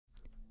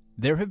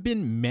There have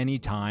been many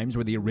times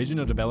where the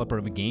original developer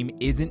of a game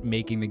isn't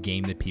making the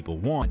game that people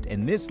want,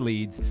 and this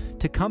leads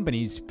to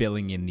companies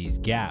filling in these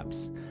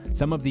gaps.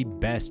 Some of the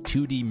best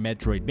 2D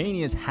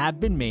Metroidvanias have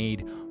been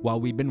made while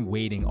we've been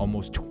waiting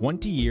almost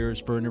 20 years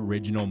for an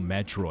original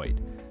Metroid.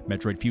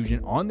 Metroid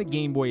Fusion on the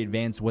Game Boy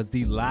Advance was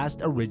the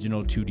last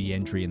original 2D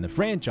entry in the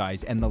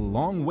franchise, and the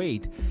long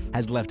wait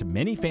has left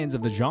many fans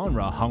of the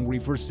genre hungry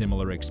for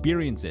similar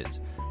experiences.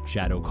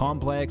 Shadow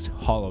Complex,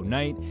 Hollow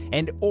Knight,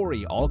 and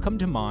Ori all come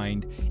to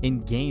mind in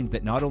games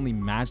that not only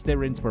match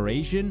their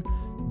inspiration,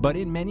 but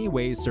in many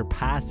ways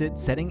surpass it,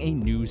 setting a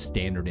new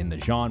standard in the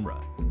genre.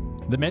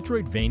 The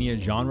Metroidvania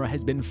genre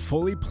has been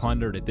fully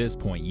plundered at this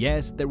point.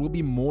 Yes, there will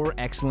be more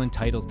excellent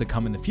titles to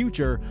come in the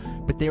future,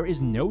 but there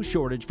is no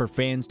shortage for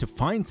fans to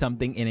find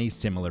something in a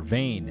similar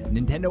vein.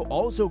 Nintendo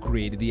also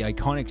created the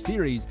iconic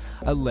series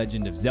A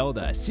Legend of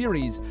Zelda, a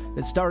series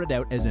that started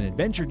out as an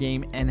adventure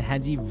game and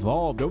has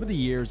evolved over the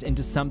years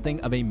into something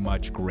of a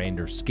much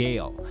grander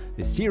scale.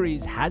 The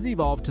series has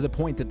evolved to the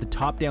point that the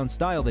top-down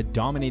style that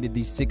dominated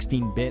the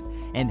 16-bit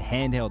and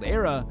handheld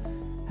era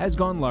has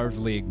gone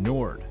largely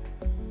ignored.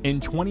 In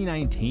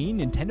 2019,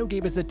 Nintendo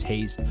gave us a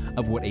taste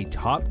of what a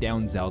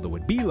top-down Zelda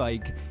would be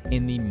like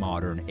in the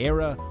modern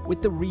era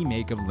with the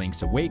remake of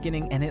Link's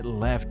Awakening, and it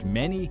left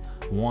many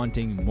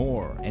wanting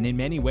more. And in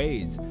many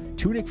ways,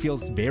 Tunic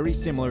feels very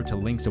similar to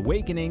Link's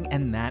Awakening,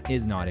 and that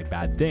is not a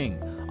bad thing.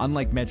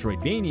 Unlike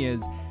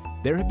Metroidvanias,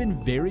 there have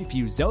been very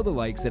few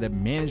Zelda-likes that have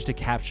managed to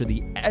capture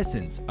the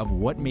essence of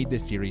what made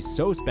this series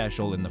so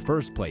special in the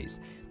first place.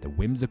 The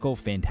whimsical,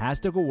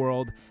 fantastical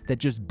world that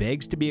just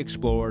begs to be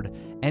explored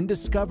and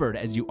discovered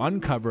as you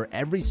uncover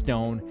every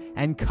stone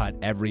and cut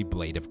every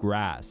blade of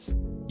grass.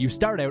 You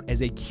start out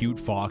as a cute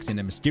fox in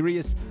a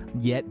mysterious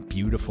yet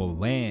beautiful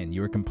land.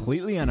 You are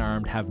completely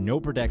unarmed, have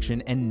no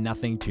protection, and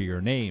nothing to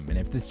your name. And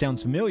if this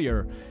sounds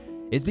familiar,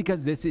 it's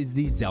because this is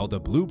the Zelda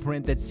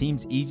blueprint that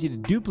seems easy to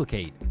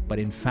duplicate, but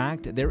in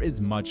fact, there is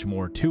much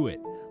more to it.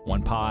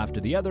 One paw after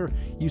the other,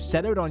 you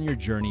set out on your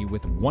journey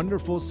with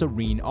wonderful,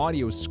 serene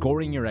audio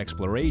scoring your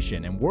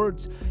exploration, and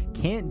words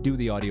can't do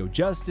the audio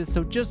justice,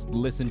 so just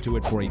listen to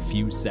it for a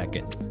few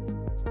seconds.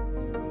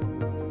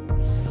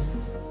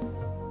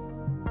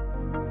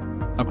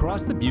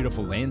 Across the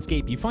beautiful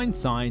landscape, you find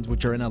signs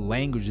which are in a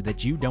language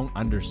that you don't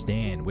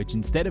understand, which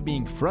instead of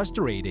being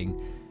frustrating,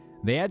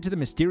 they add to the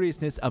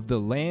mysteriousness of the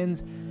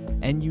lands,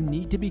 and you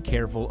need to be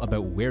careful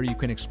about where you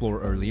can explore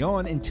early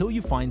on until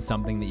you find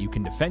something that you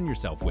can defend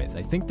yourself with.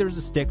 I think there's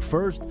a stick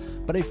first,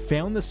 but I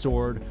found the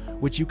sword,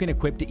 which you can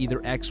equip to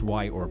either X,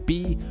 Y, or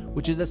B,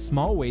 which is a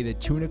small way that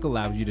Tunic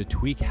allows you to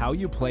tweak how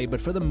you play, but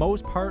for the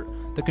most part,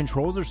 the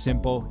controls are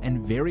simple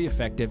and very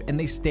effective, and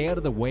they stay out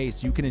of the way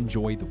so you can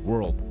enjoy the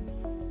world.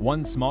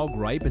 One small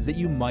gripe is that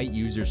you might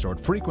use your sword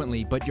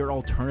frequently, but your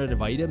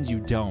alternative items you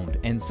don't,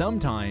 and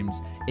sometimes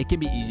it can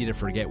be easy to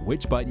forget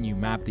which button you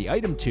map the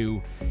item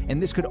to,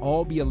 and this could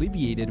all be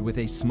alleviated with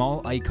a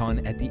small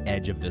icon at the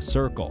edge of the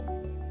circle.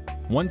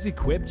 Once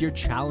equipped, your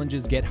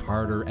challenges get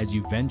harder as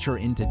you venture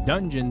into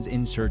dungeons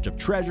in search of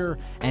treasure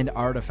and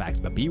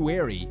artifacts, but be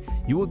wary,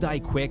 you will die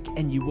quick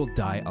and you will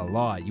die a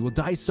lot. You will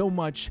die so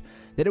much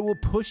that it will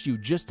push you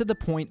just to the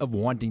point of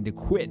wanting to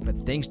quit, but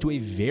thanks to a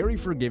very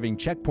forgiving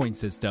checkpoint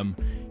system,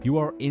 you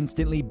are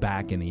instantly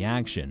back in the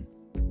action.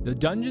 The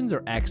dungeons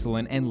are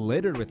excellent and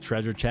littered with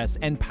treasure chests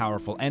and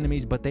powerful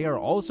enemies, but they are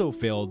also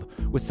filled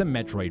with some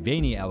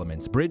Metroidvania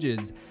elements,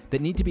 bridges that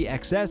need to be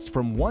accessed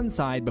from one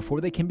side before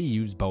they can be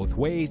used both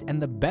ways,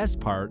 and the best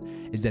part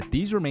is that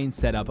these remain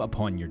set up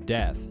upon your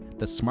death.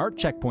 The smart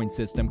checkpoint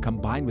system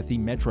combined with the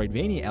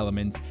Metroidvania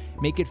elements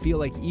make it feel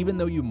like even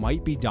though you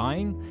might be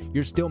dying,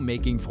 you're still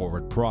making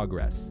forward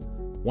progress.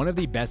 One of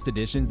the best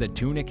additions that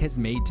Tunic has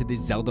made to the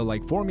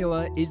Zelda-like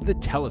formula is the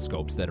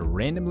telescopes that are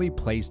randomly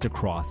placed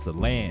across the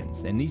lands,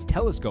 and these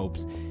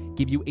telescopes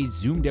give you a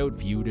zoomed-out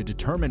view to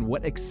determine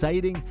what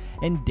exciting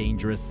and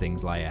dangerous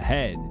things lie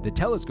ahead. The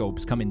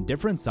telescopes come in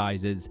different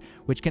sizes,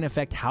 which can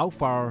affect how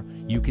far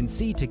you can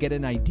see to get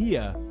an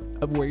idea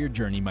of where your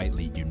journey might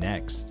lead you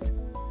next.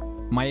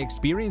 My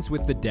experience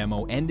with the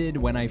demo ended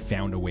when I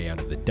found a way out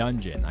of the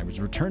dungeon. I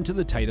was returned to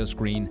the title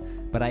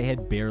screen, but I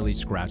had barely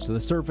scratched the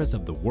surface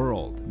of the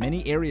world.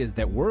 Many areas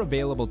that were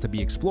available to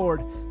be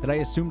explored that I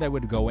assumed I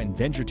would go and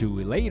venture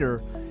to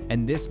later,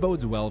 and this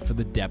bodes well for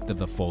the depth of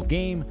the full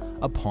game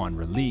upon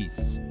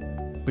release.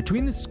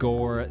 Between the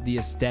score, the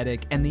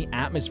aesthetic, and the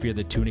atmosphere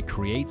that Tunic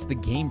creates, the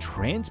game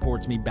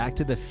transports me back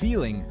to the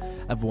feeling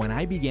of when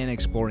I began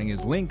exploring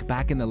as Link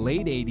back in the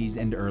late 80s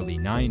and early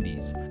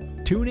 90s.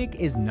 Tunic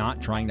is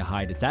not trying to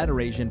hide its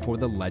adoration for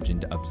The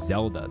Legend of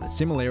Zelda. The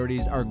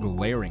similarities are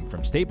glaring,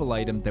 from staple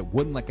items that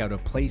wouldn't look out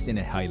of place in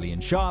a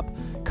Hylian shop,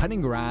 cutting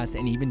grass,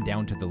 and even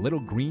down to the little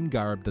green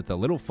garb that the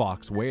little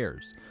fox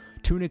wears.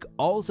 Tunic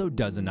also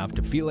does enough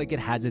to feel like it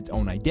has its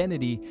own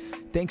identity,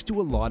 thanks to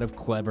a lot of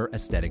clever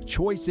aesthetic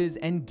choices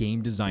and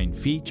game design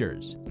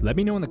features. Let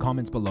me know in the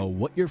comments below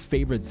what your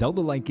favorite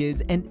Zelda-like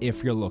is and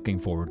if you're looking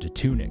forward to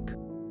Tunic.